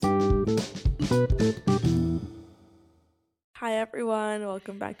Hi, everyone.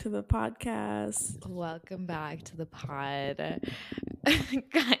 Welcome back to the podcast. Welcome back to the pod.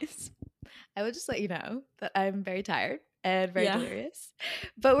 Guys, I would just let you know that I'm very tired and very Yeah, delirious,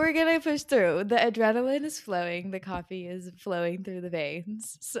 but we're gonna push through. The adrenaline is flowing, the coffee is flowing through the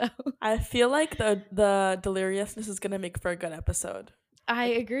veins. So I feel like the deliriousness is gonna make for a good episode. I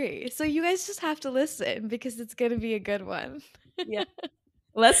Like, agree. So you guys just have to listen because it's gonna be a good one. yeah,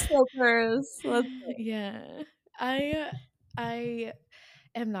 less filters. Let's Yeah. I I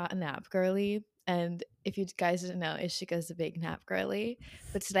am not a nap girly. And if you guys didn't know, Ishika's a big nap girly.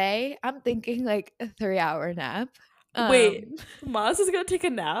 But today I'm thinking like a 3 hour nap. wait. Um Maz is gonna take a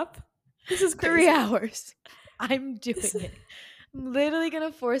nap. This is 3 crazy. hours. I'm This, doing it. I'm literally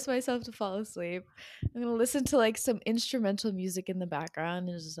gonna force myself to fall asleep. I'm gonna listen to like some instrumental music in the background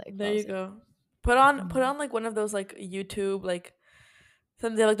and just like there fall you asleep. go. Put on Mhm. like one of those like YouTube like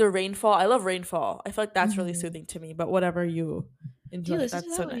something like the rainfall. I love rainfall. I feel like that's really Mhm. soothing to me. But whatever you Do you enjoy, listen to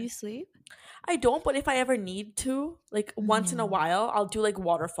that's so that when nice. you sleep? I don't, but if I ever need to, like once in a Mhm. while, I'll do like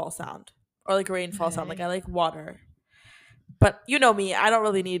waterfall sound or like rainfall sound. Like I Okay. like water. But you know me, I don't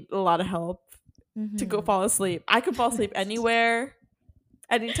really need a lot of help to go Mhm. fall asleep. I can fall asleep That's anywhere,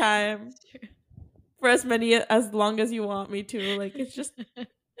 anytime, true. for as long as you want me to. Like it's just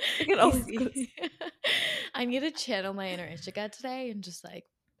I can always go Easy. I need to channel my inner Ishika today and just like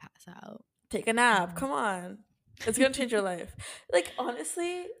pass out. take a nap. Mhm. Come on. It's gonna change your life. Like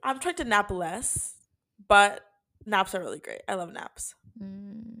honestly, I'm trying to nap less, but naps are really great. I love naps.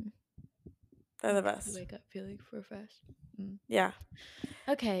 Mm. They're the You best. wake up feeling refreshed. Mm. Yeah.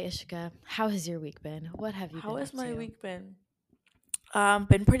 Okay, Ishika, how has your week been? What have you How been up has my to? week been?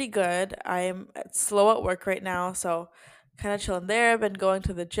 Been pretty good. I'm slow at work right now, so kind of chilling there. Been going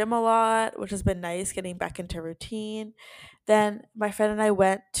to the gym a lot, which has been nice, getting back into routine. Then my friend and I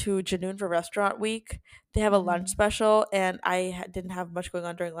went to Janoon for restaurant week. They have a lunch Mm-hmm. special, and didn't have much going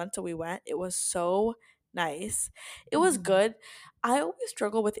on during lunch, so we went. It was so nice. It was Mm-hmm. good. I always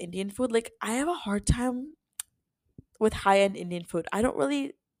struggle with Indian food. Like I have a hard time with high end Indian food. I don't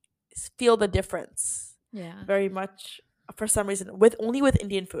really feel the difference Yeah. very much for some reason with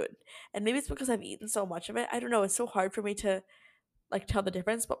Indian food. And maybe it's because I've eaten so much of it. I don't know. It's so hard for me to like tell the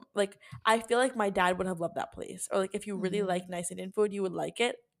difference. But like I feel like my dad would have loved that place. Or like if you really Mm-hmm. like nice Indian food, you would like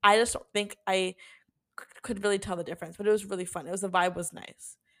it. I just don't think I could really tell the difference. But it was really fun. The vibe was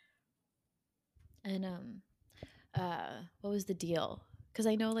nice. And what was the deal? Because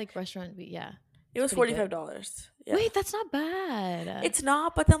I know like restaurant, yeah, It it's was pretty good. $45. Yeah. Wait, that's not bad. It's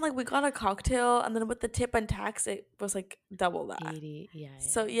not, but then like we got a cocktail and then with the tip and tax it was like double that. 80. Yeah,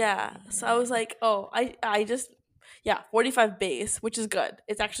 So yeah, yeah, yeah, so I yeah. was like, oh, I just yeah, 45 base, which is good.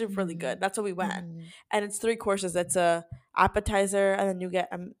 It's actually really Mm-hmm. good. That's what we went. Mm-hmm. And it's three courses. It's a appetizer and then you get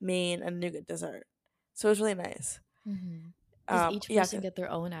a main and then you get dessert. So it was really nice. Mm-hmm. Does each Yeah, person get their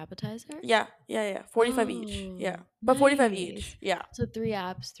own appetizer? yeah. 45 each. Yeah. Oh, But 45 each. nice. Yeah. So 3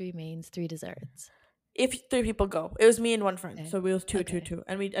 apps, 3 mains, 3 desserts. If three people go. It was me and one friend. Okay. So we was Okay. two.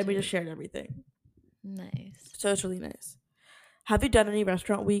 And we just 2. shared everything. Nice. So it's really nice. Have you done any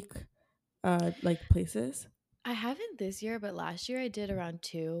restaurant week like places? I haven't this year, but last year I did around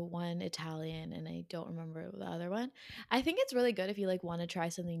 2, one Italian and I don't remember the other one. I think it's really good if you like want to try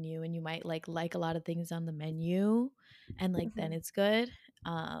something new and you might like a lot of things on the menu and like then Mhm. it's good.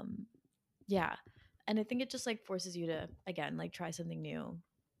 Um yeah. And I think it just like forces you to again like try something new.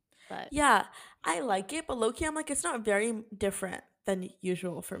 But Yeah, I like it, but low-key, I'm like, it's not very different than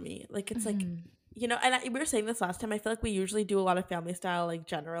usual for me. Like, it's like, mhm. we were saying this last time. I feel like we usually do a lot of family style, like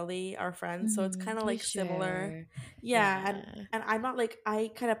generally our friends, so it's Mhm. kind of You like similar. share. Yeah, Yeah. and I'm not like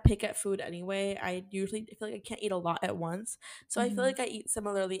I kind of pick at food anyway. I usually feel like I can't eat a lot at once, so I feel Mhm. like I eat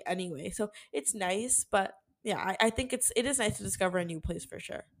similarly anyway. So it's nice, but yeah, I think it is nice to discover a new place for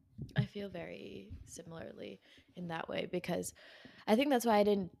sure. I feel very similarly in that way because I think that's why I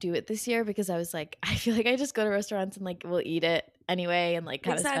didn't do it this year because I was like, I feel like I just go to restaurants and like we'll eat it anyway and like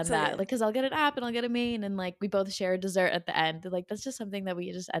kind of spend that Exactly. like because I'll get an app and I'll get a main and like we both share a dessert at the end. Like that's just something that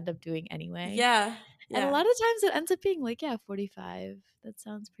we just end up doing anyway. Yeah. And a Yeah. lot of times it ends up being like, yeah, 45. That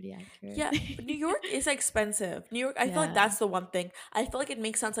sounds pretty accurate. Yeah, but New York is expensive. New York, I feel like Yeah. that's the one thing. I feel like it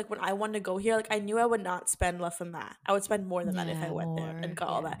makes sense. Like when I wanted to go here, like I knew I would not spend less than that. I would spend more than that if I Yeah, went there and more. got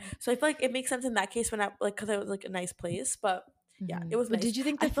all Yeah. that. So I feel like it makes sense in that case when I like because it was like a nice place. But yeah, it was But nice. did you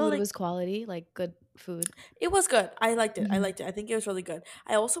think I the felt food like was quality, like good food? it was good. I liked it. I Mhm. liked it. I think it was really good.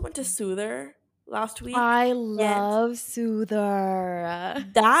 I also went to Soother last week, I and love Soother.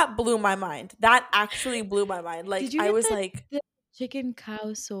 that blew my mind. That actually blew my mind. Like Did you I get was like, the chicken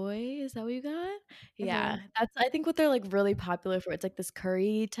cow soy? Is that what you got? Yeah, mhm. that's I think what they're, like, really popular for. It's, like, this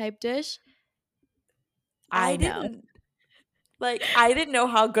curry type dish. I I know. didn't like I didn't know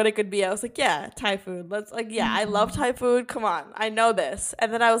how good it could be. I was like, yeah, Thai food. Let's like yeah, I love Mhm. Thai food. Come on. I know this.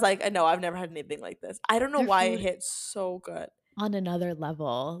 And then I was like, I know I've never had anything like this. I don't know Their why it food hit so good. on another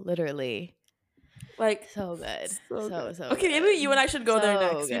level, literally. Like So good. so So, good. so Okay, maybe you and good. I should go there So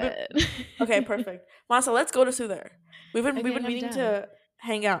next. We've been good. okay, perfect. Masa, let's go to Suther. We've Okay, been I'm meaning down. to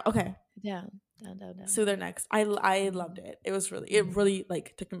hang out. Okay. Down. Down, down, down, Suther down. next. I loved Mhm. it. It Mhm. really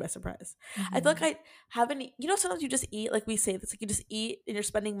like took me by surprise. I feel like Mhm. I haven't you know sometimes you just eat like we say this like you just eat and you're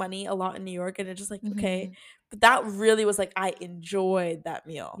spending money a lot in New York and it's just like okay. Mhm. But that really was like I enjoyed that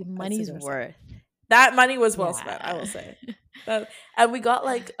meal Your at money's Suther's. worth. That money was well spent, I Yeah. will say. That and we got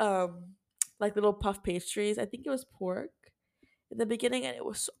like little puff pastries. I think it was pork in the beginning and it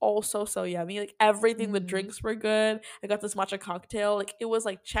was also so yummy. Like everything, the Mhm. drinks were good. I got this matcha cocktail. Like it was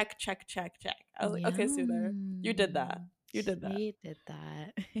like check, check, check, check. I was like, okay, Sue, you did that. Yum. You did that. You did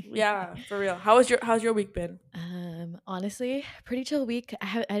that. Yeah, for real. How's your week been? Honestly, pretty chill week.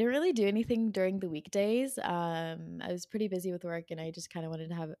 I didn't really do anything during the weekdays. I was pretty busy with work, and I just kind of wanted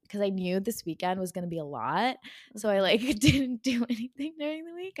to have because I knew this weekend was gonna be a lot, so I Mhm. like didn't do anything during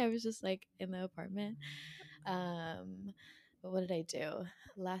the week. I was just like in the apartment. Um, but what did I do?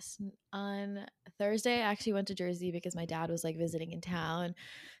 On Thursday, I actually went to Jersey because my dad was like visiting in town.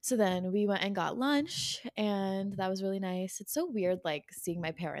 So then we went and got lunch, and that was really nice. It's so weird, like seeing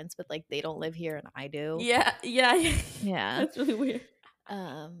my parents, but like they don't live here and I do. Yeah, yeah, yeah. Yeah. That's really weird.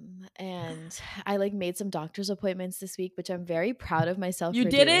 And I like made some doctor's appointments this week, which I'm very proud of myself You for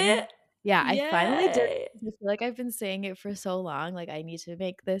did doing. it? Yeah, I finally did. Yay. I feel like I've been saying it for so long. Like I need to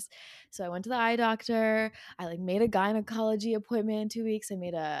make this. So I went to the eye doctor. I like made a gynecology appointment in 2 weeks. I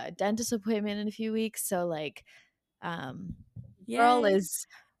made a dentist appointment in a few weeks. So like, um, girl Yay. is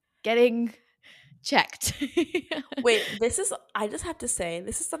getting checked. Wait, this is I just have to say,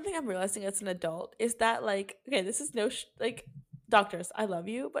 this is something I'm realizing as an adult is that like okay, this is no like doctors, I love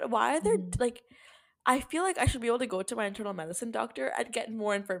you, but why are there Mhm. like I feel like I should be able to go to my internal medicine doctor and get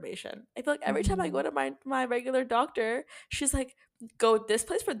more information. I feel like every time I go Mhm. to my regular doctor, she's like, go this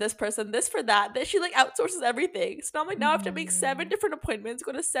place for this person, this for that. Then she like outsources everything. So now I'm like, now I have to make seven Mhm. different appointments,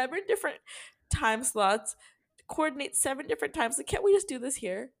 go to seven different time slots, coordinate seven different times. Like, can't we just do this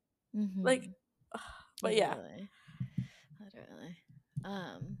here? Like, Mhm. but yeah. Literally. Literally.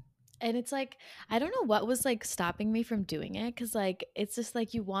 Um, and it's like I don't know what was like stopping me from doing it because like it's just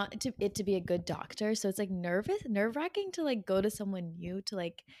like you want it to be a good doctor, so it's like nerve wracking to like go to someone new to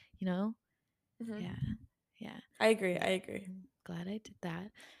like you know Mhm. yeah yeah. I agree. But I agree. I'm glad I did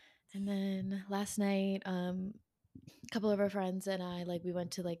that. And then last night, a couple of our friends and I like we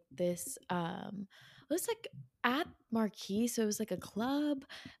went to like this it was like at Marquee, so it was like a club,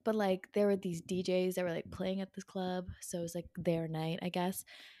 but like there were these DJs that were like playing at this club, so it was like their night, I guess.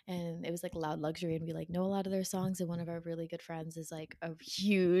 And it was like Loud Luxury and we like know a lot of their songs and one of our really good friends is like a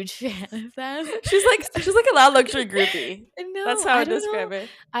huge fan of them. She's like a loud luxury groupie. That's No, how I describe it.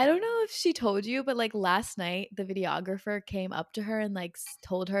 I don't know if she told you, but like last night the videographer came up to her and like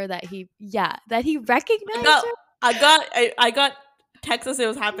told her that that he I recognized got I got text as it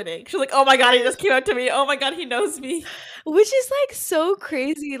was happening. She's like, "Oh my god, he just came up to me. Oh my god, he knows me." which is like so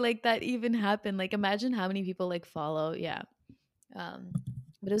crazy like that even happened. Like imagine how many people like follow. Yeah. Um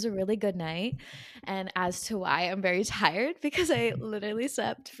but it was a really good night. And as to why I'm very tired because I literally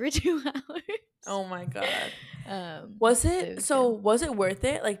slept for 2 hours. Oh my god. But it was good. Was it worth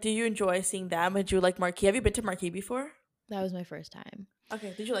it? Like, do you enjoy seeing them? Did you like Marquee? Have you been to Marquee before? That was my first time.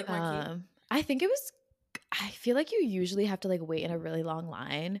 Okay, did you like Marquee? I think it was I feel like you usually have to like wait in a really long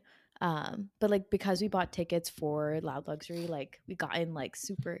line. But like because we bought tickets for Loud Luxury, like we got in like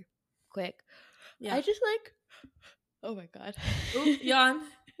super quick. Yeah. I just like oh my god. Ooh, yawn.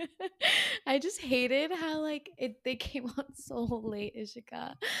 I just hated how like they came on so late,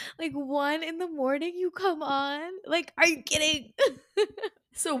 Ishika. Like 1 in the morning you come on. Like, are you kidding?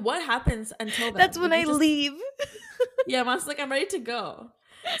 So what happens until That's then? when Like I you just leave. yeah, Mom's like, I'm ready to go.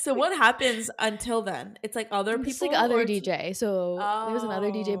 So what happens until then? It's like other Just like people or other it's DJ. So there was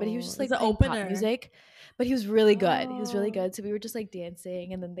another DJ, but he was oh, just it's like an playing pop opener. music. But he was really good. He was really Oh. good. So we were just like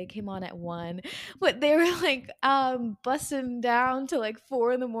dancing and then they came on at 1. But they were like busting down to like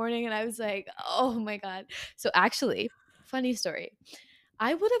 4 in the morning and I was like, oh my God. So actually, funny story.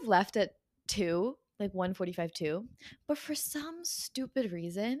 I would have left at 2, like 1:45 2. But for some stupid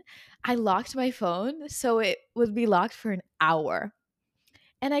reason, I locked my phone so it would be locked for an hour.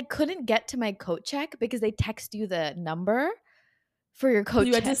 And I couldn't get to my coat check because they text you the number for your So coat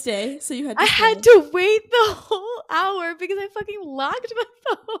you had to check. stay. So you had I to had stay. to wait the whole hour because I fucking locked my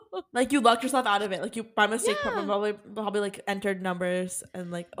phone. Like you locked yourself out of it. Like you by mistake Yeah. probably like entered numbers and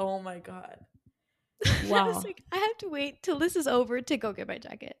like oh my god. I was Wow. like, I have to wait till this is over to go get my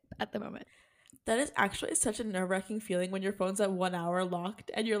jacket at the moment. That is actually such a nerve-wracking feeling when your phone's at 1 hour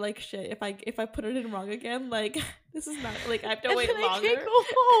locked and you're like, shit, if I put it in wrong again, like this is not like I have to And then wait I can't longer. go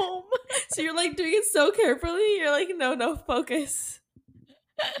home. So you're like doing it so carefully. You're like, no, focus.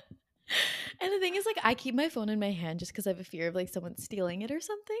 And the thing is, like, I keep my phone in my hand just because I have a fear of like someone stealing it or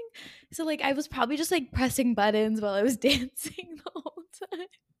something. So like I was probably just like pressing buttons while I was dancing the whole time.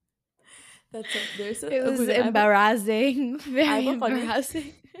 That's like there's a It oh my was god, embarrassing. I have Very a funny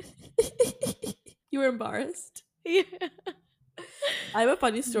embarrassing. You were embarrassed. Yeah. I have a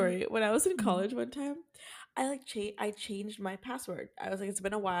funny story. When I was in Mhm. college one time, I changed my password. I was like, it's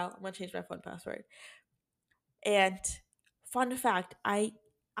been a while. I'm gonna change my phone password. And fun fact, I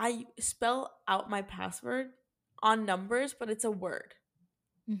spell out my password on numbers, but it's a word.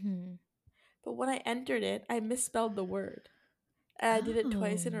 Mhm. But when I entered it, I misspelled the word. And I did it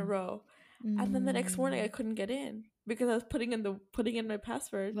twice in a Oh. row. And then the next morning I Mm. couldn't get in because I was putting in my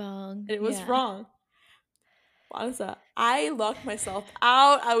password Wrong. and it was Yeah. wrong. Honestly, I locked myself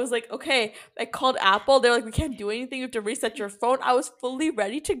out. I was like, okay. I called Apple. They're like, we can't do anything. You have to reset your phone. I was fully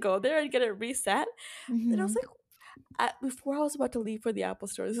ready to go there and get it reset. And I was Mhm. like, before I was about to leave for the Apple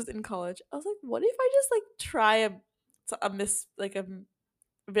store, this was in college. I was like, what if I just like try a miss like a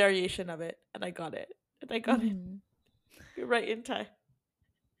variation of it, and I got it, and I got it Mhm. right in time.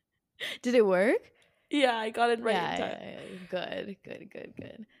 Did it work? Yeah, I got it right in Yeah, time. yeah, yeah. Good, good, good,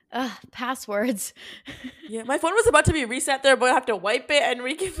 good. Passwords. Yeah, my phone was about to be reset. There, but I have to wipe it and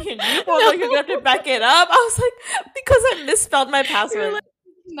re-give me a new phone. No. Like you're gonna have to back it up. I was like, because I misspelled my You're password. like,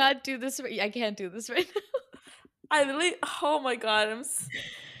 not do this right. I can't do this right now. I literally, oh my god,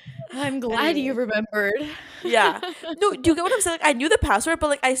 I'm glad you anyway. remembered. Yeah. No, do you get what I'm saying? Like, I knew the password, but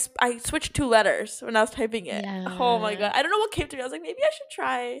like I switched two letters when I was typing it. Oh my Yeah. god. I don't know what came to me. I was like, maybe I should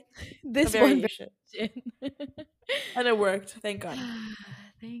try a This one variation. version. And it worked. Thank God.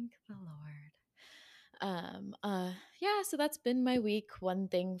 Thank the Lord. Yeah, so that's been my week. One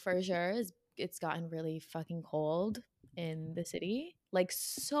thing for sure is it's gotten really fucking cold in the city. Like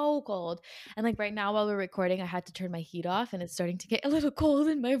so cold. And like right now while we're recording, I had to turn my heat off and it's starting to get a little cold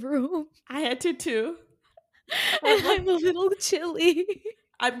in my room. I had to too. And My, I'm a little chilly.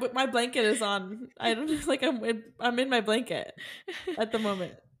 my blanket is on. I don't like I'm in my blanket at the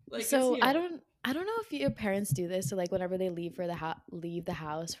moment. Like it's So I here. don't I don't know if your parents do this. So like whenever they leave for the leave the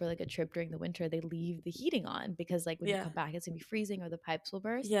house for like a trip during the winter, they leave the heating on because like when you Yeah. come back, it's gonna be freezing or the pipes will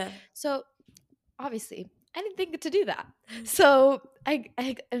burst. Yeah. So obviously, I didn't think to do that. So I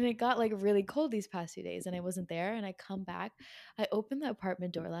and it got like really cold these past few days, and I wasn't there. And I come back, I opened the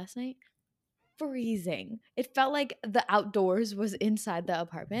apartment door last night. Freezing. It felt like the outdoors was inside the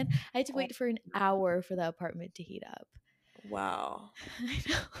apartment. I had to Oh, wait for an hour for the apartment to heat up. wow. I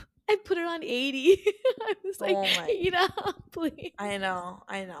know. I put it on 80. I was like, Oh my. heat up, please. I know.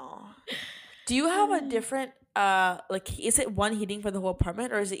 I know. Do you have a different like is it one heating for the whole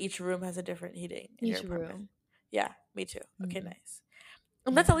apartment or is it each room has a different heating in your Each apartment? room. Yeah, me too. Okay, Mm, nice.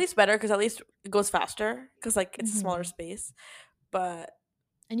 And that's at yeah. least better because at least it goes faster because like it's a smaller Hmm. space. But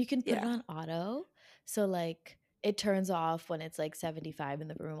And you can put it yeah, on auto. So, like, it turns off when it's like 75 in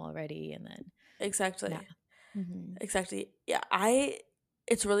the room already. And then, yeah. exactly. Hmm. Exactly. Yeah,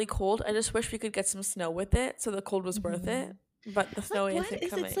 it's really cold. I just wish we could get some snow with it so the cold was worth Hmm. it. But the Like, snow what isn't is it's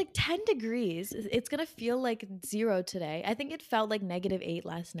coming. like 10 degrees? It's going to feel like 0 today. I think it felt like -8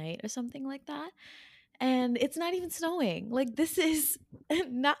 last night or something like that. And it's not even snowing. Like, this is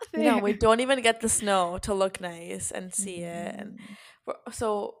not No, we fair. don't even get the snow to look nice and see it. And Mm.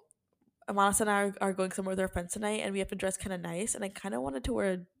 so Amanas and I are going somewhere with our friends tonight, and we have to dress kind of nice. And I kind of wanted to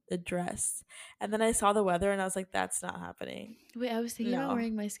wear a dress, and then I saw the weather, and I was like, "That's not happening." Wait, I was thinking about No.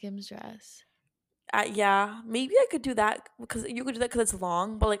 wearing my Skims dress. Yeah, maybe I could do that because you could do that because it's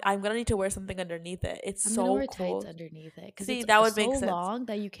long, but like I'm gonna need to wear something underneath it. It's I'm gonna so wear tights cold. underneath it because See, it's that would so make sense. long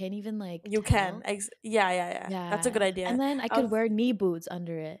that you can't even like You can. tell. Yeah. That's a good Yeah. idea. And then I I could was, wear knee boots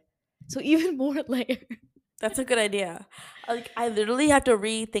under it. So even more layer. that's a good idea. Like I literally have to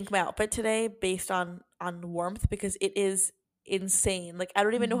rethink my outfit today based on warmth because it is insane. Like I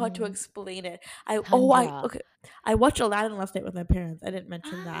don't even know how to Hmm. explain it. Tundra. Okay. I watched Aladdin last night with my parents. I didn't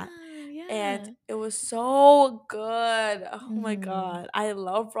mention that. Ah, And yeah. it was so good. Oh my Hmm. god. I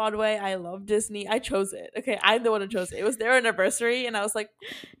love Broadway. I love Disney. I chose it. Okay, I'm the one who chose it. It was their anniversary and I was like,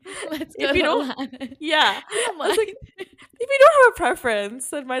 Let's go if to you don't Aladdin. yeah. I don't I was mind. like, if you don't have a preference,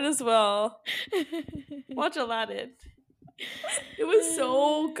 then might as well watch Aladdin. It was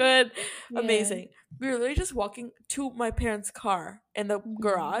so good. Yeah. Amazing. We were literally just walking to my parents' car in the Hmm.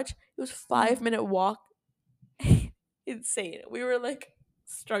 garage. It was Hmm. 5 minute walk. Insane. We were like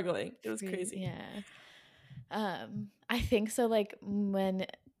struggling. It was crazy. Yeah. I think so. Like when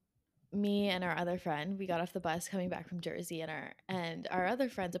me and our other friend, we got off the bus coming back from Jersey, and our other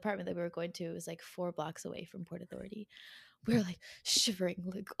friend's apartment that we were going to was like 4 blocks away from Port Authority. We were like shivering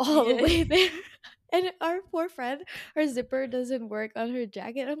like all the way there. And our poor friend, her zipper doesn't work on her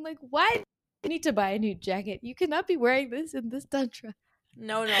jacket. I'm like, why? You need to buy a new jacket. You cannot be wearing this in this tundra.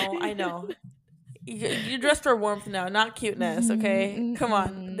 No, I know. You dress for warmth now, not cuteness, okay? Come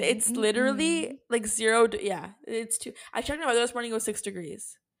on. It's literally like 0. Yeah, it's 2. I checked my weather this morning, it was 6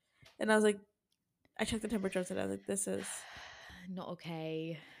 degrees. And I was like, I checked the temperature today. I was like, this is not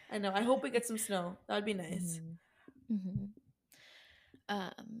okay. I know. I hope we get some snow. That would be nice. Mm-hmm.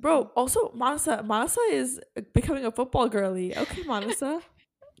 Bro, also, Manasa is becoming a football girly. Okay, Manasa.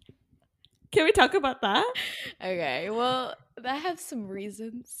 Can we talk about that? Okay, well, I have some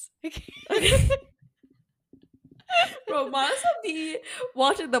reasons. Okay. Bro, Manasa be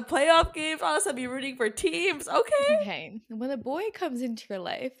watching the playoff games. Manasa be rooting for teams. Okay. Okay. When a boy comes into your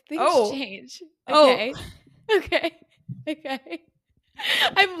life, things change. Okay. Okay.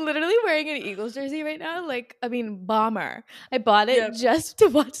 I'm literally wearing an Eagles jersey right now. Like, I mean, bomber. I bought it just to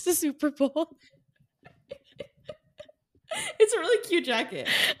watch the Super Bowl. It's a really cute jacket.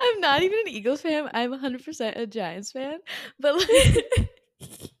 I'm not even an Eagles fan. I'm 100% a Giants fan. But like,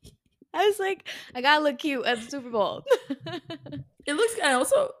 I was like, I gotta look cute at the Super Bowl. It looks. I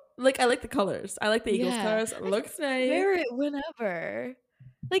also like. I like the colors. I like the Eagles colors. It looks nice. Wear it whenever.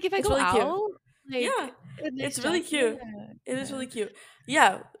 Like if I go out. Like, it's really cute. It is really cute.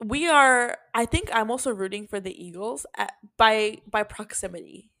 Yeah, we are. I think I'm also rooting for the Eagles by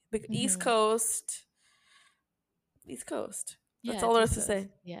proximity. The East Coast. That's all there is to say.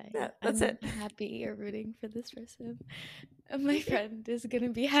 Yeah, that's it. I'm happy you're rooting for this person. My friend is gonna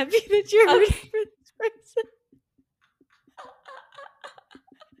be happy that you're rooting for this person.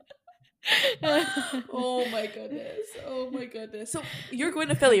 Oh my goodness. So you're going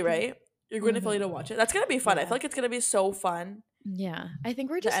to Philly, right? You're going to Philly to watch it. That's gonna be fun. I feel like it's gonna be so fun. Yeah, I think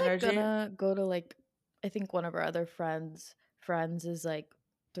we're just like, gonna go to like. I think one of our other friends is like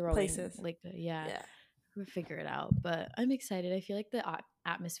throwing places. Like we'll figure it out. But I'm excited. I feel like the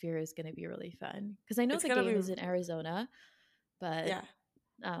atmosphere is gonna be really fun because I know the game is in Arizona, but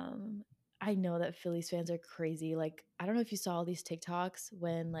I know that Phillies fans are crazy. Like, I don't know if you saw all these TikToks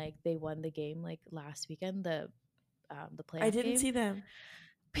when like they won the game like last weekend, the playoff. I didn't see them.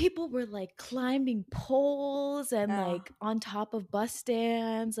 People were like climbing poles and like on top of bus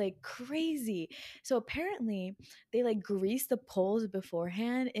stands, like crazy. So apparently they like greased the poles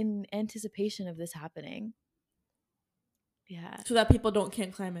beforehand in anticipation of this happening. Yeah. So that people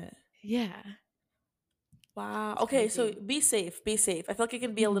can't climb it. Yeah. Wow. Okay, so be safe. I feel like it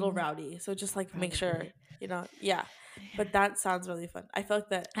can be a little rowdy. So just like make sure, yeah. But that sounds really fun. I feel like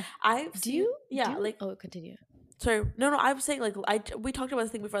that continue. Sorry, no. I was saying like we talked about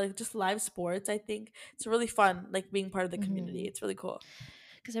this thing before, like just live sports. I think it's really fun, like being part of the community. It's really cool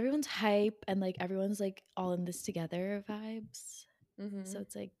because everyone's hype and like everyone's like all in this together vibes. So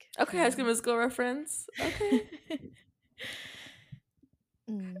it's like High School Musical reference. Okay.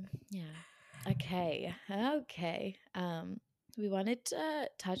 Yeah. Okay. We wanted to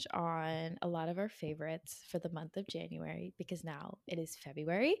touch on a lot of our favorites for the month of January because now it is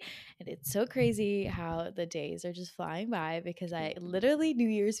February and it's so crazy how the days are just flying by because I literally New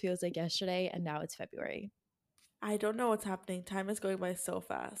Year's feels like yesterday and now it's February. I don't know what's happening. Time is going by so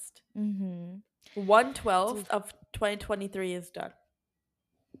fast. 1/12 of 2023 is done.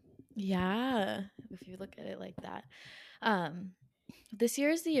 Yeah, if you look at it like that. This year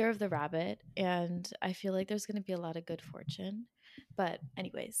is the year of the rabbit, and I feel like there's going to be a lot of good fortune. But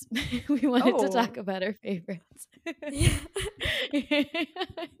anyways, we wanted to talk about our favorites. I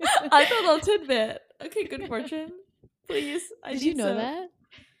thought a little tidbit. Okay, good fortune. Please. Did you know that?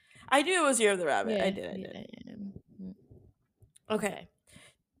 I knew it was year of the rabbit. Yeah, I did. Okay.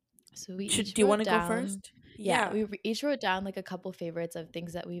 So do you want to go first? Yeah, we each wrote down like a couple favorites of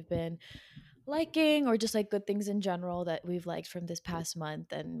things that we've been liking or just like good things in general that we've liked from this past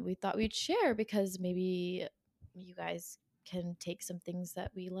month, and we thought we'd share because maybe you guys can take some things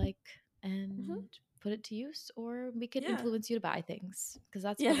that we like and put it to use, or we could influence you to buy things because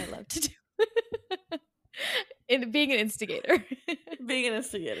that's what I love to do. In being an instigator.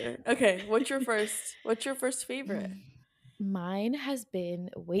 Okay, what's your first favorite? Mine has been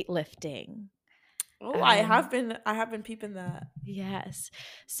weightlifting. Oh, I have been peeping that. Yes.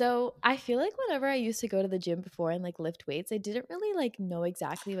 So I feel like whenever I used to go to the gym before and like lift weights, I didn't really like know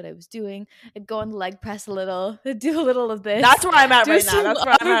exactly what I was doing. I'd go on the leg press a little, do a little of this. That's where I'm at right now.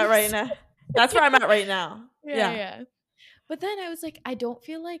 That's where I'm at right now. Yeah. But then I was like, I don't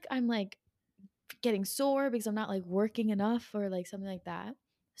feel like I'm like getting sore because I'm not like working enough or like something like that.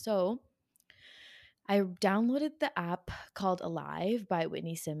 So I downloaded the app called Alive by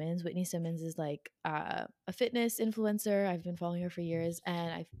Whitney Simmons. Whitney Simmons is like a fitness influencer. I've been following her for years,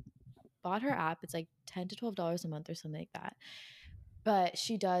 and I bought her app. It's like $10 to $12 a month or something like that. But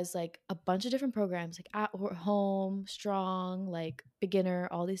she does like a bunch of different programs, like at home, strong, like beginner,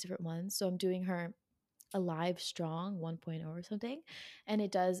 all these different ones. So I'm doing her Alive Strong 1.0 or something, and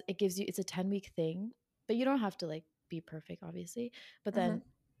it gives you, it's a 10-week thing, but you don't have to like be perfect, obviously. But Mm-hmm. then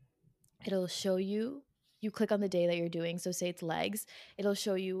it'll show you, you click on the day that you're doing, so say it's legs, it'll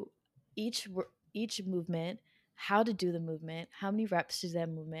show you each movement, how to do the movement, how many reps to that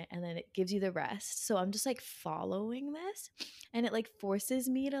movement, and then it gives you the rest. So I'm just like following this, and it like forces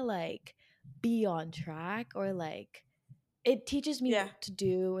me to like be on track, or like it teaches me Yeah. what to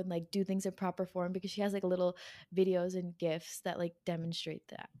do and like do things in proper form, because she has like little videos and gifs that like demonstrate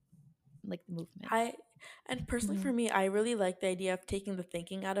that, like the movement. I and personally Mm-hmm. for me, I really like the idea of taking the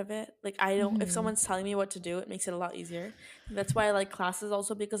thinking out of it. Like I don't if Mm-hmm. someone's telling me what to do, it makes it a lot easier. That's why I like classes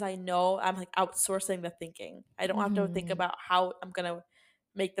also because I know I'm like outsourcing the thinking. I don't have to think Mm-hmm. about how I'm going to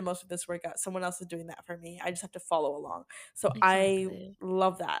make the most of this workout. Someone else is doing that for me. I just have to follow along. So I Exactly.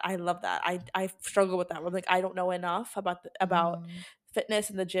 love that. I love that. I struggle with that. Where I'm like I don't know enough about Mm-hmm. fitness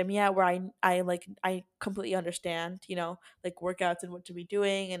in the gym yet where I completely understand, like workouts and what to be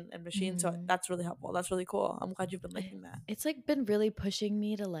doing and machines. So Mm-hmm. that's really helpful. That's really cool. I'm glad you've been liking that. It's like been really pushing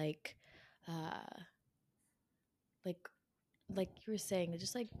me to uh like like you were saying, to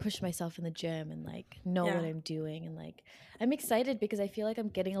just like push myself in the gym and like know what Yeah. I'm doing, and like I'm excited because I feel like I'm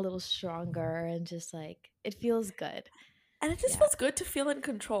getting a little stronger, and just like it feels good. And it just Yeah. feels good to feel in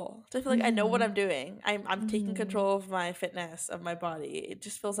control. To feel like I know what Mm-hmm. I'm doing. I'm taking Mm-hmm. control of my fitness, of my body. It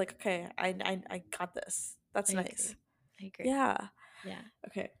just feels like okay, I got this. I That's nice. agree. I agree. Yeah. Yeah.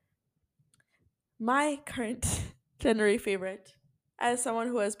 Okay. My current January favorite, as someone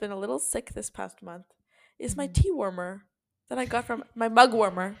who has been a little sick this past month, is my Mm-hmm. tea warmer that I got from my mug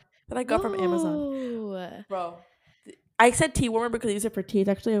warmer that I got from Amazon. Whoa. Bro, I said tea warmer because I use it for tea. It's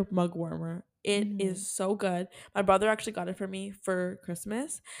actually a mug warmer. It Mm-hmm. is so good. My brother actually got it for me for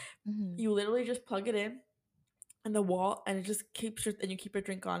Christmas. Mm-hmm. You literally just plug it in the wall and it just and you keep your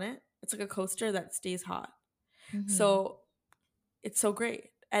drink on it. It's like a coaster that stays hot. Mm-hmm. So it's so great.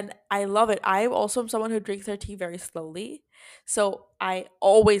 And I love it. I also am someone who drinks their tea very slowly. So I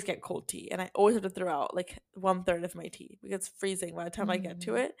always get cold tea and I always have to throw out like 1/3 of my tea because it's freezing by the time I get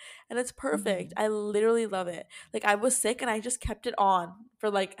to Mm-hmm. it. And it's perfect. Mm-hmm. I literally love it. Like I was sick and I just kept it on for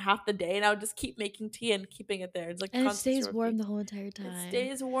like half the day and I would just keep making tea and keeping it there. It's like And it constant stays stream of warm tea. the whole entire It time.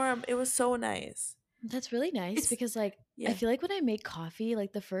 stays warm. It was so nice. That's really nice It's because like I yeah. feel like when I make coffee,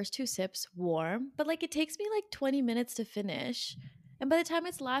 like the first two sips warm, but like it takes me like 20 minutes to finish. And by the time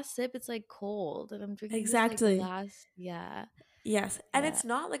it's last sip, it's like cold, and I'm drinking this like Exactly. last, yeah. Yes, and Yeah. it's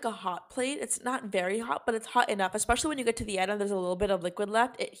not like a hot plate. It's not very hot, but it's hot enough, especially when you get to the end and there's a little bit of liquid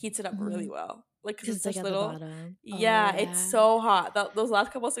left. It heats it up really Mhm. well. Like, because Cuz it's it's like such at the little. bottom. Oh Yeah, it's yeah. so hot. Those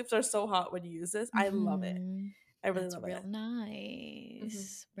last couple of sips are so hot when you use this. I love it. Mhm. I really That's love real it.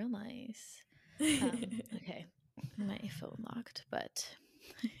 nice. Real nice. Hmm. Okay. My phone locked, but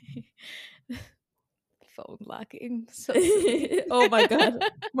phone locking. So silly. Oh my god.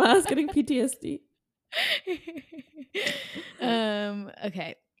 Ma's getting PTSD.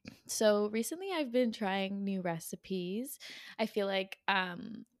 Okay. So recently I've been trying new recipes. I feel like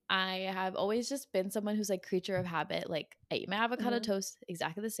I have always just been someone who's like creature of habit. Like I eat my avocado Hmm. toast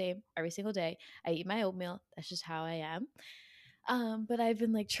exactly the same every single day. I eat my oatmeal. That's just how I am. But I've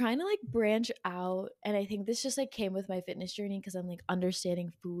been like trying to like branch out, and I think this just like came with my fitness journey because I'm like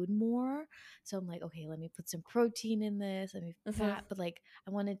understanding food more. So I'm like, okay, let me put some protein in this, let me Hmm. fat, but like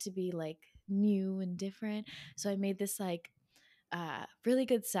I want it to be like new and different. So I made this like really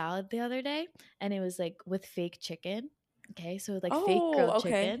good salad the other day, and it was like with fake chicken. Okay, so like fake Oh, grilled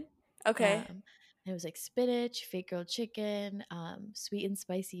okay. chicken. Okay. Um, it was like spinach, fake grilled chicken, sweet and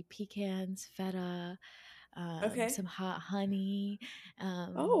spicy pecans, feta, Okay. some hot honey.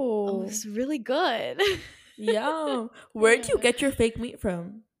 Oh, Oh, it's really good. yum. Where do you Yeah. get your fake meat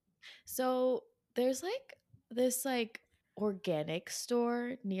from? So there's like this like organic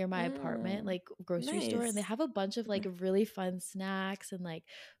store near my apartment, Mm, like grocery store, and they nice. have a bunch of like really fun snacks and like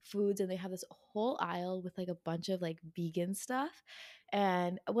foods, and they have this whole aisle with like a bunch of like vegan stuff.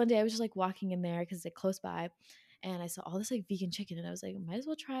 And one day I was just like walking in there because it's like close by, and I saw all this like vegan chicken, and I was like, might as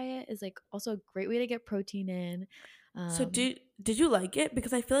well try it. It's like also a great way to get protein in. So Um, did you like it?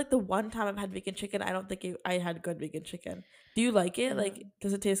 Because I feel like the one time I've had vegan chicken, I don't think I had good vegan chicken. Do you like it? uh, Like,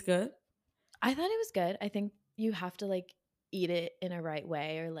 does it taste good? I thought it was good. I think you have to like. eat it in a right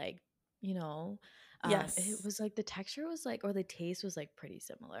way, or like, you know, it Yes. was like the texture was like, or the taste was like pretty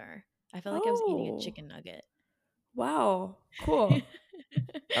similar. I felt like I was eating a Oh, chicken nugget. wow. Cool.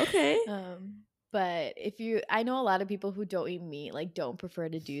 Okay. um, but if you, I know a lot of people who don't eat meat, like don't prefer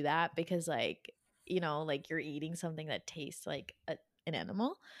to do that because like, like you're eating something that tastes like an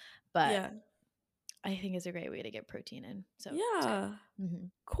animal. But Yeah. I think it's a great way to get protein in. So it's good. Yeah. Hmm.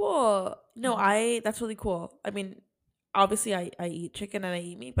 Cool. No, Hmm. that's really cool. I mean, obviously I eat chicken and I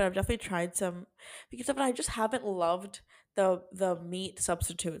eat meat, but I've definitely tried some because of it, I just haven't loved the meat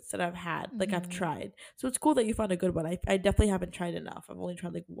substitutes that I've had. Like I've Hmm. tried. So it's cool that you found a good one. I definitely haven't tried enough. I've only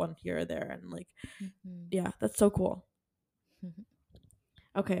tried like one here or there and like Hmm. yeah, that's so cool. Hmm.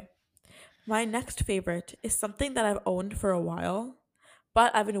 Okay. My next favorite is something that I've owned for a while,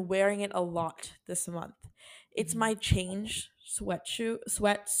 but I've been wearing it a lot this month. It's Hmm. my change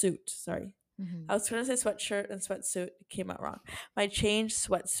sweatsuit. Sorry. Hmm. I was trying to say sweatshirt and sweatsuit. It came out wrong. My change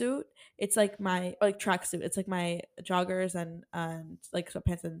sweatsuit. It's like my like tracksuit. It's like my joggers and like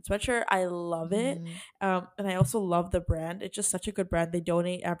sweatpants and sweatshirt. I love it. Hmm. And I also love the brand. It's just such a good brand. They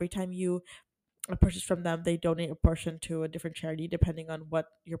donate every time you purchase from them. They donate a portion to a different charity depending on what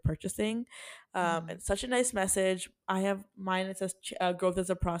you're purchasing. Hmm. It's such a nice message. I have mine. It says growth is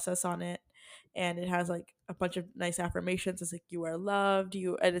a process on it, and it has like a bunch of nice affirmations. It's like you are loved.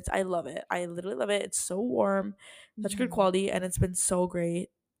 And it's I love it. I literally love it. It's so warm, such good Hmm. quality, and it's been so great.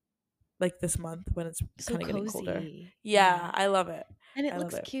 Like this month when it's So kind of getting colder. cozy. Yeah, Yeah. I love it. And it I love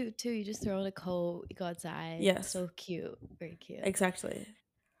looks it. cute too. You just throw in a coat, you go outside. Yes, So cute. Very cute. exactly.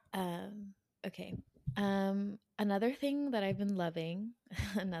 Um, okay. Another thing that I've been loving,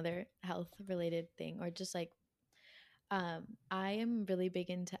 another health related thing, or just like I am really big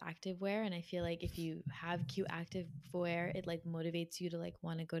into activewear, and I feel like if you have cute activewear, it like motivates you to like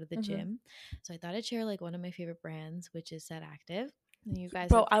want to go to the Hmm. gym. So I thought I'd share like one of my favorite brands, which is Set Active. And you guys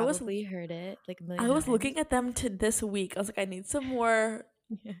Bro, have probably heard it like a million I was times. looking at them to this week. I was like, I need some more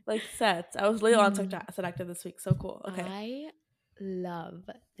Yeah. like sets. I was literally on Mhm. Set Active this week. So cool. Okay. I love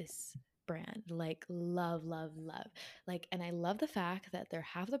this brand. Like love, love, love. Like, and I love the fact that they're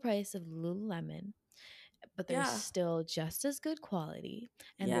half the price of Lululemon, but they're Yeah. still just as good quality,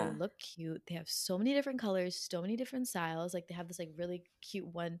 and they Yeah. look cute. They have so many different colors, so many different styles. Like they have this like really cute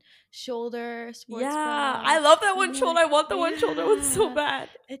one shoulder sports Yeah. bra. I love that And one then shoulder. I want the one shoulder one so yeah, bad.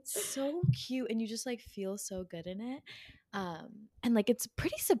 it's so cute, and you just like feel so good in it. And like it's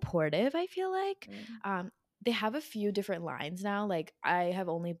pretty supportive, I feel like. Mm. They have a few different lines now. Like I have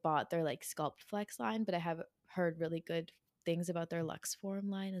only bought their like Sculpt Flex line, but I have heard really good things about their Lux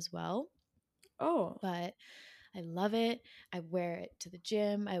Form line as well. Oh. But I love it. I wear it to the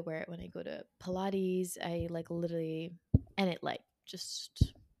gym. I wear it when I go to Pilates. I like literally, and it like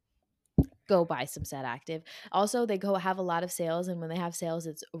just go buy some Set Active. Also, they go have a lot of sales, and when they have sales,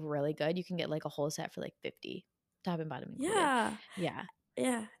 it's really good. You can get like a whole set for like 50, top and bottom included. Yeah. Yeah.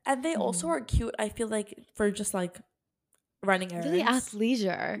 Yeah. And they also Hmm. are cute, I feel like, for just like running Really errands.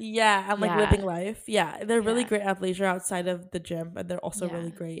 athleisure. Yeah. And like living Yeah. life. Yeah. They're really Yeah. great athleisure outside of the gym. And they're also Yeah.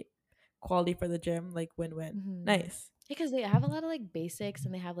 really great quality for the gym. Like win win. Hmm. Nice. Because they have a lot of like basics,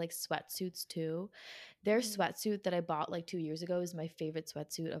 and they have like sweatsuits too. Their Mhm. sweatsuit that I bought like 2 years ago is my favorite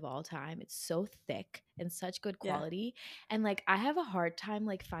sweatsuit of all time. It's so thick and such good Yeah. quality. And like I have a hard time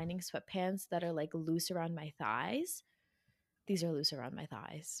like finding sweatpants that are like loose around my thighs. These are loose around my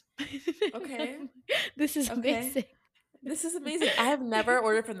thighs. Okay. This is Okay. amazing. This is amazing. I have never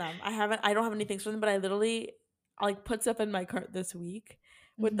ordered from them. I don't have any things from them, but I like put stuff in my cart this week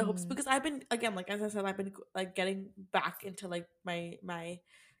with the hopes Hmm. because I've been again, like as I said, I've been like getting back into like my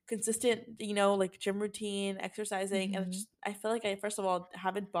consistent, like gym routine, exercising, and it's Hmm. just, I feel like I first of all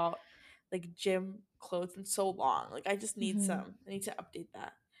haven't bought like gym clothes in so long. Like I just need Hmm. some. I need to update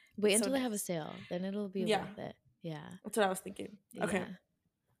that. Wait It's so until they have a nice. sale, then it'll be Yeah, worth it. Yeah. that's what I was thinking. Okay. Yeah.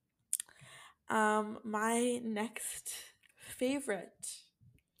 My next favorite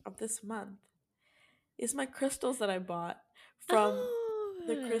of this month is my crystals that I bought from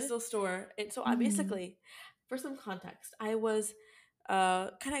the Oh. crystal store. And so I Hmm. basically, for some context, I was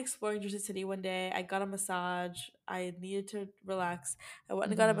kind of exploring Jersey City one day. I got a massage. I needed to relax. I went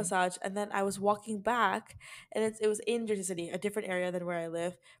and got a Hmm. massage, and then I was walking back, and it was in Jersey City, a different area than where I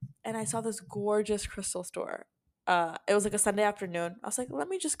live, and I saw this gorgeous crystal store. It was like a Sunday afternoon. I was like, let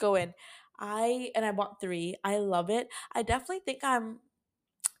me just go in. I bought three. I love it. I definitely think I'm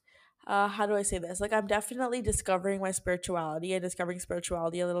how do I say this? Like I'm definitely discovering my spirituality and discovering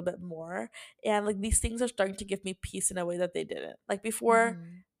spirituality a little bit more. And like these things are starting to give me peace in a way that they didn't. Like before,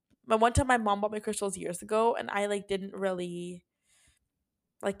 Hmm. my one time my mom bought me crystals years ago and I like didn't really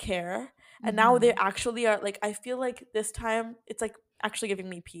like care. And now they Mhm. actually are like, I feel like this time it's like actually giving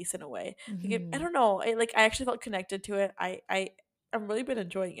me peace in a way. Like I Mhm. don't know, I actually felt connected to it. I'm really been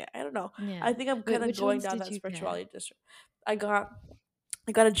enjoying it. I don't know. I Yeah. think I'm kind Wait, of which going ones down did that you get? spirituality district. I got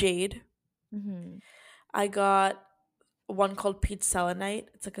I got a jade. Mhm. I got one called peach selenite.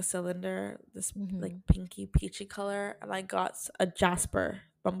 It's like a cylinder, this like Mhm. pinky peachy color, and I got a jasper,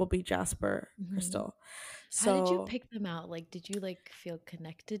 bumblebee jasper Mhm. crystal. How did you So pick them out? Like, did you like feel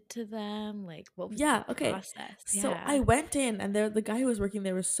connected to them? Like, what was the yeah, okay. process? So I Yeah. went in, and the guy who was working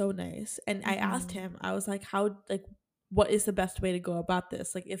there was so nice, and I asked Mhm. him. I was like, "How like what is the best way to go about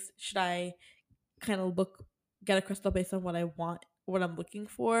this? Like, if should I kind of look get a crystal based on what I want, what I'm looking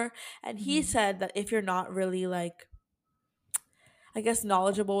for?" And he Mhm. said that if you're not really like, I guess,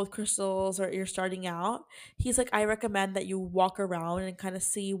 knowledgeable with crystals or you're starting out, he's like, I recommend that you walk around and kind of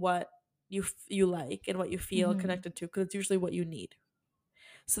see what you like and what you feel Mhm. connected to, because it's usually what you need.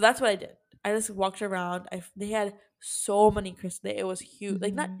 So that's what I did. I just walked around. They had so many crystals. It was huge.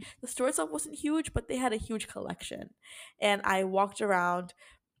 Like, not Mhm. the store itself wasn't huge, but they had a huge collection. And I walked around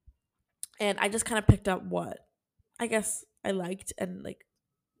and I just kind of picked up what I guess I liked, and like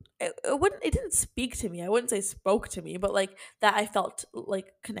it didn't speak to me. I wouldn't say spoke to me, but like that I felt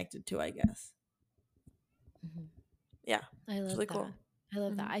like connected to, I guess. Mhm. Yeah, I it's love really that. cool. I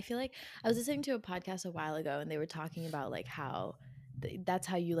love that. Hmm. I feel like I was listening to a podcast a while ago and they were talking about like how that's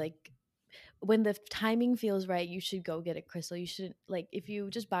how you like when the timing feels right, you should go get a crystal. You shouldn't like if you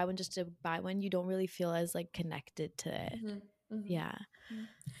just buy one just to buy one, you don't really feel as like connected to it. Hmm. Hmm. Yeah,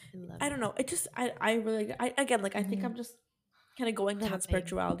 I love I don't it. know. It just I really again, like I think Mhm. I'm just kind of going down that Tapping.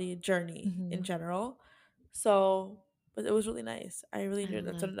 spirituality journey in Mhm. general. So, but it was really nice. I really I enjoyed it.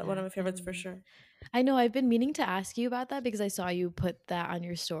 That's love one of that. my I favorites for love sure. I know I've been meaning to ask you about that because I saw you put that on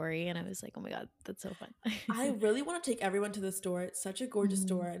your story and I was like, "Oh my god, that's so fun." I really want to take everyone to the store. It's such a gorgeous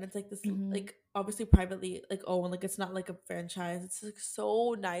store, Mhm. and it's like this, Mhm. like obviously privately like owned. Like it's not like a franchise. It's like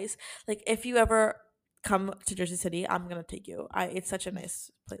so nice. Like if you ever come to Jersey City, I'm gonna take you. It's such a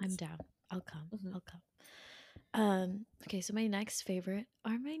nice I'm place. down. I'll come. Hmm. I'll come. Okay, so my next favorite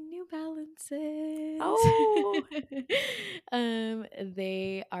are my New Balances. Oh,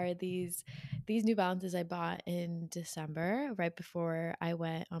 They are these New Balances I bought in December, right before I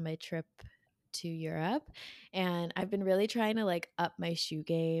went on my trip to Europe. And I've been really trying to like up my shoe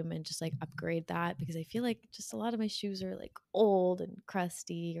game and just like upgrade that because I feel like just a lot of my shoes are like old and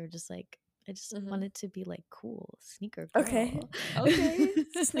crusty or just like I just hmm. wanted to be like cool, sneaker Okay, girl. okay,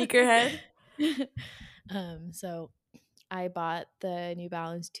 sneakerhead. So I bought the New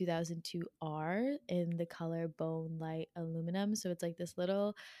Balance 2002 R in the color Bone Light Aluminum. So it's like this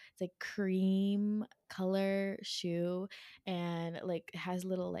little, it's like cream color shoe and like has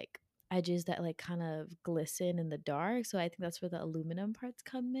little like edges that like kind of glisten in the dark. So I think that's where the aluminum parts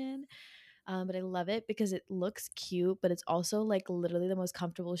come in. But I love it because it looks cute, but it's also like literally the most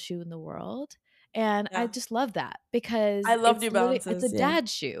comfortable shoe in the world. And I Yeah, just love that I because love it's New literally it's a Balances. Yeah, dad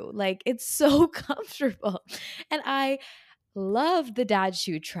shoe. Like it's so comfortable. And I love the dad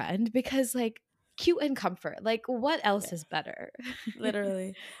shoe trend because like cute and comfort. Like what else yeah. is better?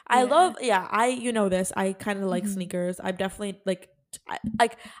 Literally. I Yeah. love, yeah, you know this. I kind of like Mhm. sneakers. I'm definitely like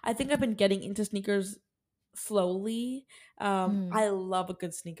like I think I've been getting into sneakers slowly. Mm. I love a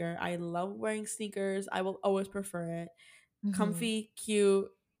good sneaker. I love wearing sneakers. I will always prefer it. Mhm. Comfy, cute,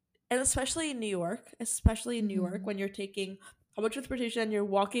 and especially in New York Mhm. when you're taking public transportation and you're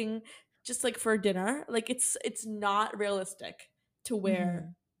walking just like for dinner. Like it's not realistic to wear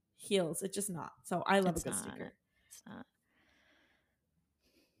Mhm. heels. It's just not. So I love a It's good not. sneaker. It's not.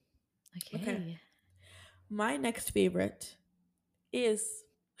 Okay. Okay. My next favorite is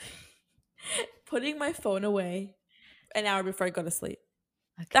putting my phone away an hour before I go to sleep.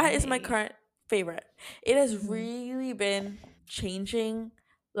 That is my Okay. current favorite. It has Mhm. really been changing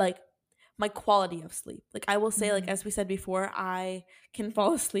like my quality of sleep. Like I will say, like Mhm. as we said before, I can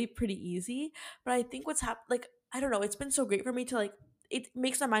fall asleep pretty easy. But I think what's happened, like I don't know, it's been so great for me to like it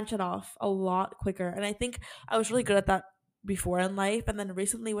makes my mind shut off a lot quicker. And I think I was really good at that before in life. And then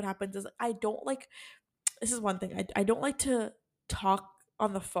recently what happens is I don't like this is one thing. I don't like to talk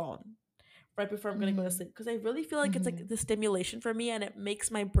on the phone right before I'm gonna go to Mhm. sleep because I really feel like it's like Mhm. the stimulation for me and it makes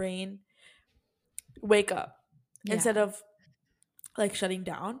my brain wake up instead Yeah. of like shutting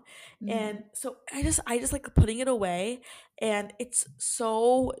down. Mhm. And so I just like putting it away, and it's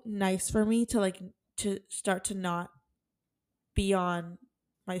so nice for me to like to start to not be on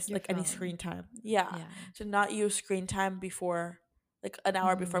Your like any phone. screen time. Yeah, Yeah. to not use screen time before like an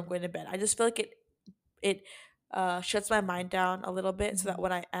hour before I'm Mhm. going to bed. I just feel like it shuts my mind down a little bit so that Mhm.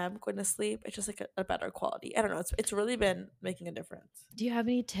 when I am going to sleep, it's just like a better quality. I don't know. It's really been making a difference. Do you have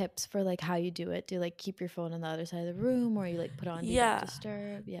any tips for like how you do it? Do you like keep your phone on the other side of the room, or you like put on do not Yeah.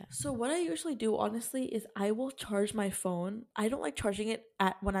 disturb? Yeah. So what I usually do honestly is I will charge my phone. I don't like charging it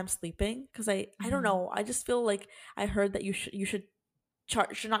at when I'm sleeping because I don't Mhm. know. I just feel like I heard that you should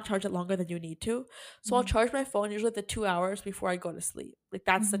not charge it longer than you need to. So I'll Mhm. charge my phone usually the 2 hours before I go to sleep. Like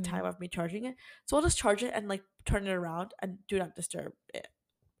that's the time Mhm. of me charging it. So I'll just charge it and like turn it around and do not disturb it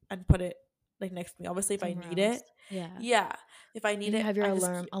and put it like next to me. Obviously, if I Somewhere need it, else. Yeah. yeah. If I need And you it, have your I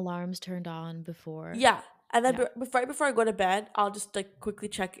just alarms turned on before. yeah. And then Yeah. right before I go to bed, I'll just like quickly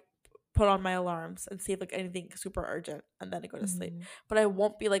check, put on my alarms and see if like anything super urgent, and then I go to sleep. Mhm. But I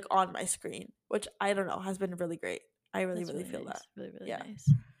won't be like on my screen, which I don't know has been really great. I really That's really really feel that. nice. Really, really Yeah, nice.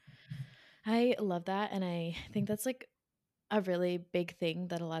 I love that, and I think that's like a really big thing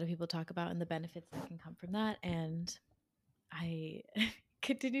that a lot of people talk about and the benefits that can come from that. And I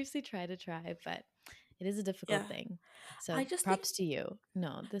continuously try, but it is a difficult yeah. thing. I So just think props to you.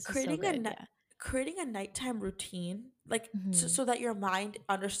 No, this is so creating good. Yeah. creating a nighttime routine like Hmm. so that your mind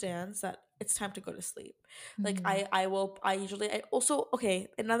understands that it's time to go to sleep. Like Hmm. I usually I also okay,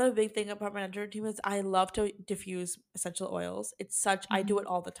 another big thing about my nighttime routine is I love to diffuse essential oils. It's such I do Hmm. it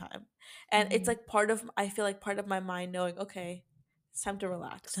all the time. And it's Hmm. like part of I feel like part of my mind knowing, okay, it's time to It's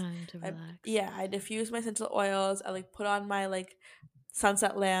relax. time to I relax. yeah, I diffuse my essential oils. I like put on my like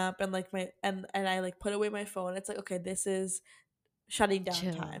sunset lamp and like my and I like put away my phone. It's like okay, this is shutting down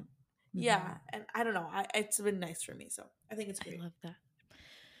Chill. time. Hmm. Yeah, and I don't know. It's been nice for me, so I think it's I great. love that.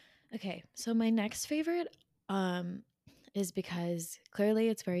 Okay, so my next favorite is because clearly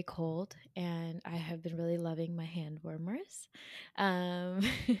it's very cold and I have been really loving my hand warmers. Um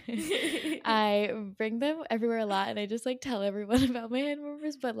I bring them everywhere a lot and I just like tell everyone about my hand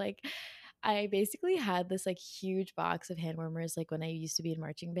warmers, but like I basically had this like huge box of hand warmers like when I used to be in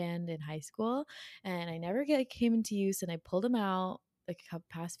marching band in high school, and I never came into use, and I pulled them out like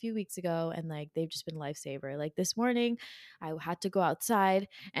past few weeks ago, and like they've just been lifesaver. Like this morning I had to go outside,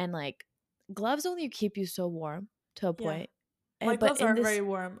 and like gloves only keep you so warm to a Yeah, point. my And but gloves aren't very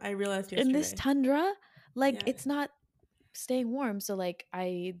warm. I realized in this yesterday. tundra, like Yeah, it's not staying warm. So like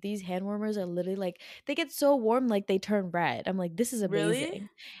I these hand warmers are literally like they get so warm like they turn red. I'm like, this is really? amazing.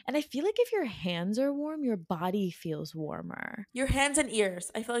 And I feel like if your hands are warm, your body feels warmer. Your hands and ears.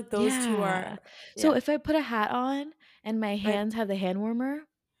 I feel like those two are. Yeah. So Yeah. if I put a hat on and my I hands have the hand warmer,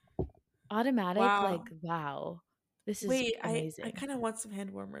 automatic, wow. like, wow, this is Wait, I amazing. kind of want some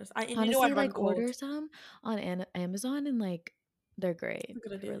hand warmers. I and you know I Honestly, run like order cold. some on Amazon, and like they're That's great. a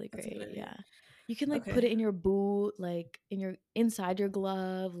good They're idea. really That's a good great. idea. Yeah. You can like put Okay. it in your boot, like in your inside your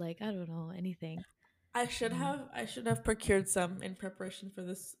glove, like I don't know, anything. Mhm. I should have procured some in preparation for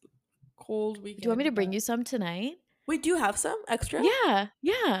this cold Do you want me to weekend. bring But you some tonight? wait, do you have some extra? Yeah.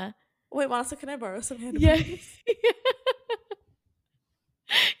 Yeah. Wait, Monica, can I borrow some hand Yeah. warmers?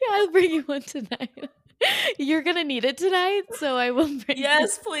 Yeah, I'll bring you one tonight. You're gonna need it tonight, so I will bring you.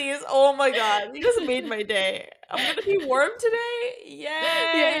 Yes, please. Oh my god. You just made my day. I'm gonna be warm today. Yay.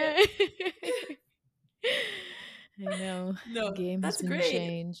 Yeah. I know. The No, game has that's been great.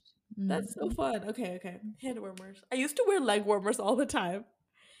 changed. That's so Mhm. fun. Okay, okay. Hand warmers. I used to wear leg warmers all the time.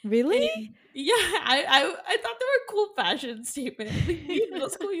 Really? And yeah, I thought they were a cool fashion statement. Like me in middle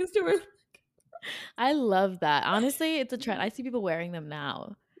school used to wear I love that. Honestly, it's a trend. I see people wearing them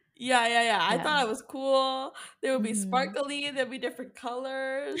now. yeah, yeah, yeah. I Yeah. thought it was cool. They would be Mhm. sparkly, there'd be different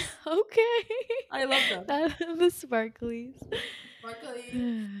colors. Okay. I love them. The sparklies.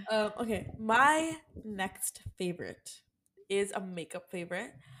 Sparkly. Okay, my next favorite is a makeup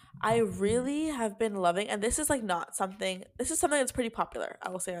favorite. I Mhm. really have been loving, and this is like not something. This is something that's pretty popular. I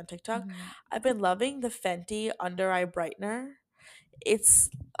will say on TikTok. Mhm. I've been loving the Fenty under eye brightener. It's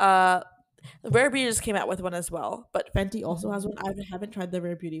uh, Rare Beauty just came out with one as well, but Fenty also has Mhm. one. I haven't tried the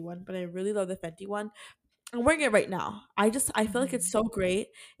Rare Beauty one, but I really love the Fenty one. I'm wearing it right now. I feel like it's Mhm. so great.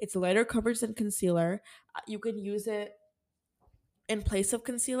 It's lighter coverage than concealer. You can use it in place of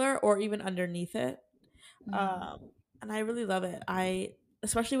concealer or even underneath it. Mhm. Um, and I really love it. I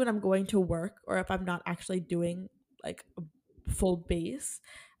especially when I'm going to work or if I'm not actually doing like a full base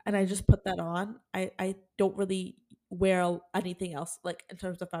and I Mhm. just put that on. I don't really wear anything else like in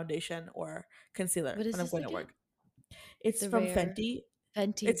terms of foundation or concealer What is when I'm this going to again? work. It's The from Rare Fenty.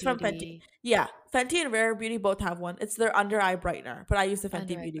 Fenty It's from Fenty. Beauty Yeah, Fenty and Rare Beauty both have one. It's their under eye brightener, but I use the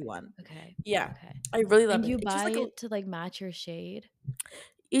under Fenty eye Beauty brightener. one. Okay. Yeah, Okay. I really love And it. you It's just buy like a it to like match your shade?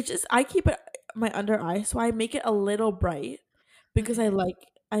 it's just I keep it my under eye, so I make it a little bright because Okay.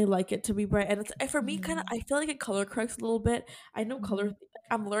 I like it to be bright, and it's for me kind of Mhm. I feel like it color corrects a little bit. I know Mhm.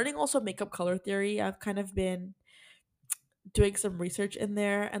 I'm learning also makeup color theory. I've kind of been. doing some research in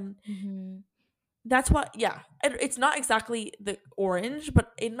there, and Mhm. that's what, yeah. And it's not exactly the orange,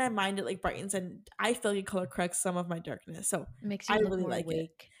 but in my mind it like brightens, and I feel like it color corrects some of my darkness. So Makes I you look really more like it.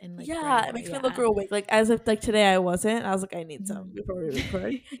 awake and, like, Yeah, it brighter, makes me look yeah. real awake. Like as if like today I wasn't. I was like, I need some Mhm. before we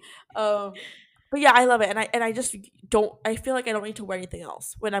record. Um but yeah, I love it. And I just don't I feel like I don't need to wear anything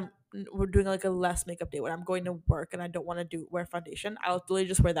else when we're doing like a less makeup day. When I'm going to work and I don't want to do wear foundation, I'll literally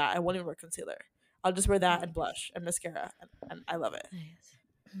just wear that. I won't even wear concealer. I'll just wear that and Nice, blush and mascara, and I love it. nice.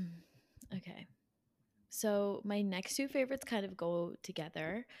 Okay. So my next two favorites kind of go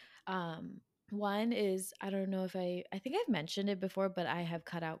together. Um, one is I don't know if I think I've mentioned it before, but I have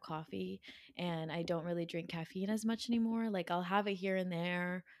cut out coffee and I don't really drink caffeine as much anymore. Like I'll have it here and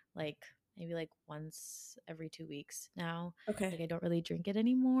there, like maybe like once every 2 weeks now. Okay. Like I don't really drink it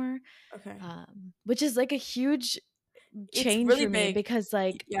anymore, Okay. which is like a huge It's change really for me big. because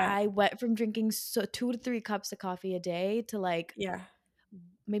like Yeah. I went from drinking 2 to 3 cups of coffee a day to like Yeah.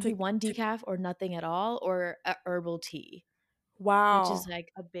 maybe To one to decaf or nothing at all or a herbal tea, which is wow.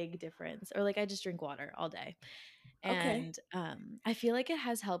 like a big difference. Or like I just drink water all day. Okay. And I feel like it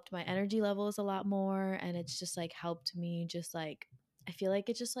has helped my energy levels a lot more and it's just like helped me just like I feel like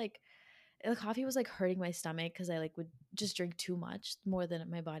it just like the coffee was like hurting my stomach because I like would just drink too much more than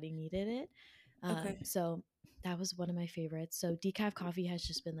my body needed it. Okay. So that was one of my favorites. So decaf coffee has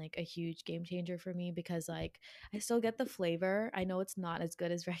just been like a huge game changer for me because like I still get the flavor. I know it's not as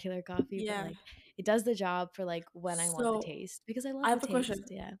good as regular coffee, but Yeah. like it does the job for like when I want the So taste because I I love the have a question.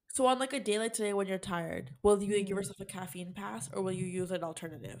 taste. Yeah. So on like a day like today when you're tired, will you like, give Mhm. yourself a caffeine pass or will you use an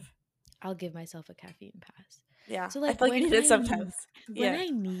alternative? I'll give myself a caffeine pass. Yeah. So I like feel like you need it sometimes. when Yeah. I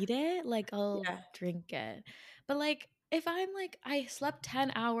need it, like I'll Yeah. drink it. But like if I'm like I slept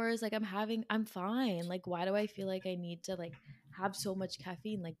 10 hours, like I'm fine. Like why do I feel like I need to like have so much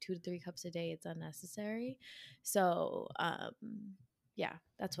caffeine, like 2 to 3 cups a day? It's unnecessary. So yeah,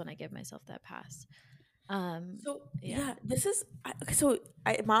 that's when I give myself that pass. So Yeah. yeah, this is okay, so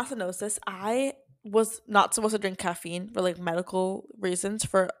Masa knows this. I was not supposed to drink caffeine for like medical reasons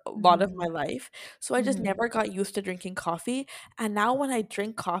for a lot of my Mhm. life. So I just Mhm. never got used to drinking coffee. And now when I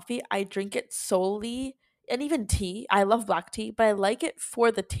drink coffee, I drink it solely, and even tea. I love black tea, but I like it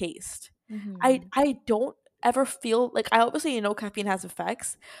for the taste. Mhm. I don't ever feel like I obviously caffeine has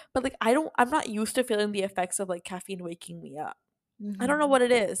effects, but like I'm not used to feeling the effects of like caffeine waking me up. I don't know Mhm. what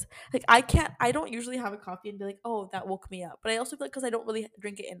it is. Like I don't usually have a coffee and be like, "Oh, that woke me up." But I also feel like cuz I don't really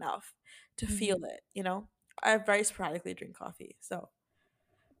drink it enough to feel Mhm. it, you know? I very sporadically drink coffee. So,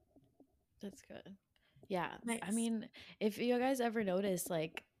 That's good. Yeah. I nice. mean, if you guys ever notice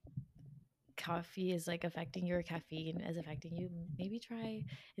like coffee is like affecting your caffeine is affecting you, maybe try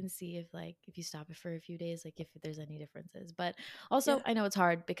and see if like if you stop it for a few days, like if there's any differences. But also Yeah. I know it's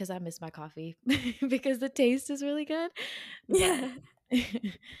hard because I miss my coffee because the taste is really good, but Yeah.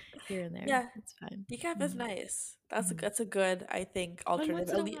 here and there Yeah. it's fine. Decaf is Mhm. nice. Mhm. That's a good, I think, And alternative.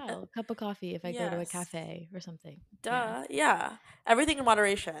 once in a while, a cup of coffee if I go to a Yes. cafe or something. Yeah. Duh. Yeah. Everything in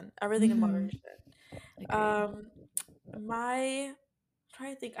moderation. Everything in Hmm. moderation. Agreed. Um my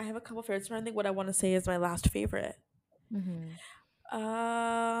trying to think. I have a couple favorites. I'm trying to think what I want to say is my last favorite. Hmm.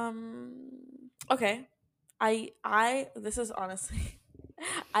 Okay. I this is honestly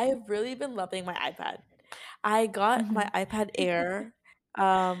I've really been loving my iPad. I got my Hmm. iPad Air.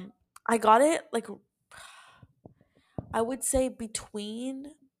 I got it like I would say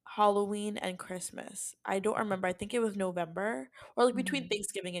between Halloween and Christmas. I don't remember. I think it was November or like between Hmm.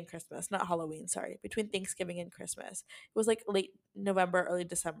 Thanksgiving and Christmas, not Halloween, sorry. Between Thanksgiving and Christmas. It was like late November, early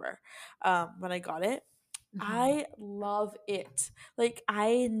December when I got it. Hmm. I love it. Like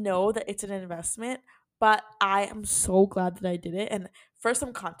I know that it's an investment, but I am so glad that I did it. And for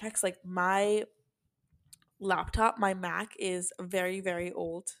some context, like my laptop, my Mac is very, very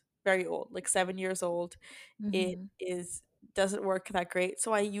old, like 7 years old. It Hmm. is doesn't work that great.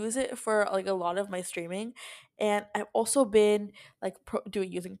 So I use it for like a lot of my streaming. And I've also been like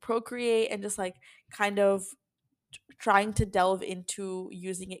using Procreate and just like kind of trying to delve into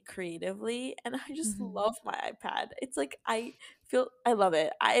using it creatively, and I just Hmm. love my iPad. It's like I love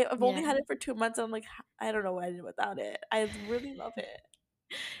it. I've only Yeah. had it for 2 months and I'm like I don't know what I did without it. I really love it.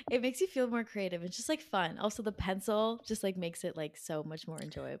 It makes you feel more creative. It's just like fun. Also, the pencil just like makes it like so much more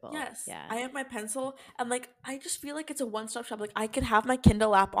enjoyable. Yes, Yeah. I have my pencil, and like I just feel like it's a one-stop shop. Like I could have my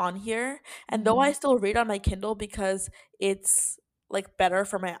Kindle app on here, and though I Hmm. still read on my Kindle because it's like better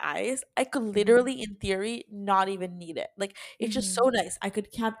for my eyes, I could Mhm. literally in theory not even need it. Like it's just so Mhm. nice. I could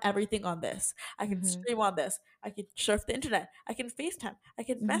have everything on this. I can Mhm. stream on this. I can surf the internet. I can FaceTime. I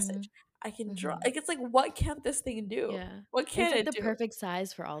can message. Mhm. I can draw. Mhm. Like it's like what can't this thing do? Yeah. What It's can like it the do? perfect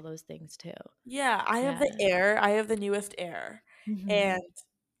size for all those things too. Yeah, I have the Yeah. Air. I have the newest Air, Mhm. and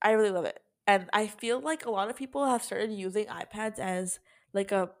I really love it. And I feel like a lot of people have started using iPads as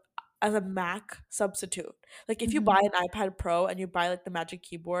like a Mac substitute. Like if you buy Mhm. an iPad Pro and you buy like the Magic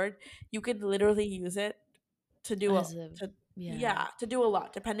Keyboard, you can literally use it to do a As a to yeah, yeah, to do a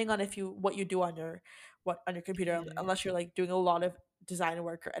lot depending on if you what you do on your computer computer. unless you're like doing a lot of design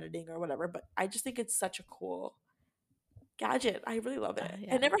work or editing or whatever. But I just think it's such a cool gadget. I really love it. I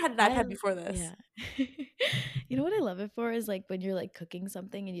Yeah. never had an iPad before this. Yeah. You know what I love it for is like when you're like cooking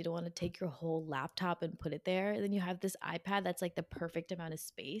something and you don't want to take your whole laptop and put it there, and then you have this iPad that's like the perfect amount of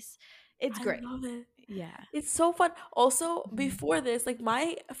space. It's I great. love it. Yeah. It's so fun. Also, Mhm. before this, like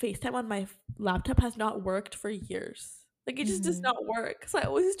my FaceTime on my laptop has not worked for years. Like it just does Mhm. not work. So I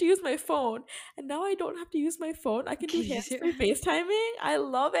always used to use my phone, and now I don't have to use my phone. I can do Can you use your hands-free FaceTiming. I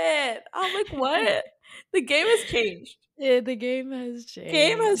love it. I'm like, what? The game has changed. Yeah, the game has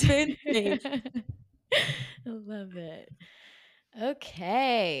Game has changed. been changed. I love it.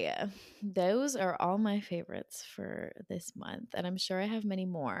 Okay. Those are all my favorites for this month. And I'm sure I have many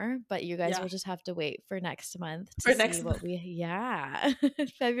more, but you guys Yeah, will just have to wait for next month to for see next what month. we, yeah.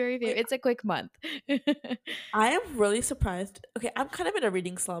 February favorite. It's a quick month. I am really surprised. Okay, I'm kind of in a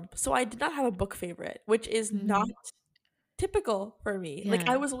reading slump, so I did not have a book favorite, which is not Mhm. typical for me. Like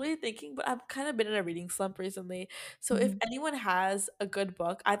I Yeah. was really thinking, but I've kind of been in a reading slump recently. So if Mhm. anyone has a good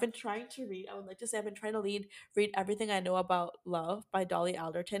book, I've been trying to read. I would like to say I've been trying to read Everything I Know About Love by Dolly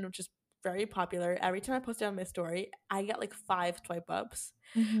Alderton, which is very popular. Every time I post it on my story, I get like 5 swipe ups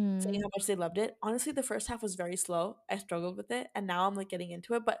saying Mhm. how much they loved it. Honestly, the first half was very slow. I struggled with it, and now I'm like getting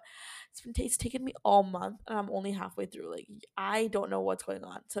into it. But it's taken me all month, and I'm only halfway through. Like I don't know what's going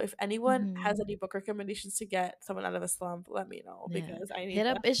on. So if anyone has Mhm. any book recommendations to get someone out of a slump, let me know Yeah. because I need Hit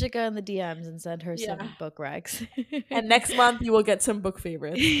that. up Ishika in the DMs and send her Yeah. some book recs. And next month you will get some book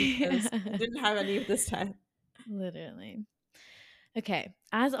favorites because I didn't have any of this time. Literally. Okay.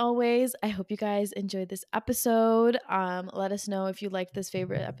 As always, I hope you guys enjoyed this episode. Let us know if you liked this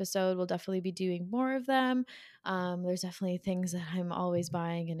favorite episode. We'll definitely be doing more of them. There's definitely things that I'm always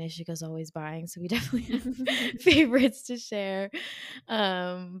buying and Ishika's always buying. So we definitely have favorites to share.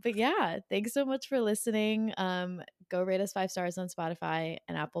 But yeah, thanks so much for listening. Go rate us 5 stars on Spotify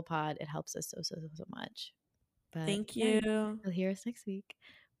and Apple Pod. It helps us so much. But Thank yeah, you. you'll hear us next week.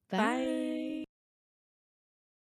 Bye. Bye.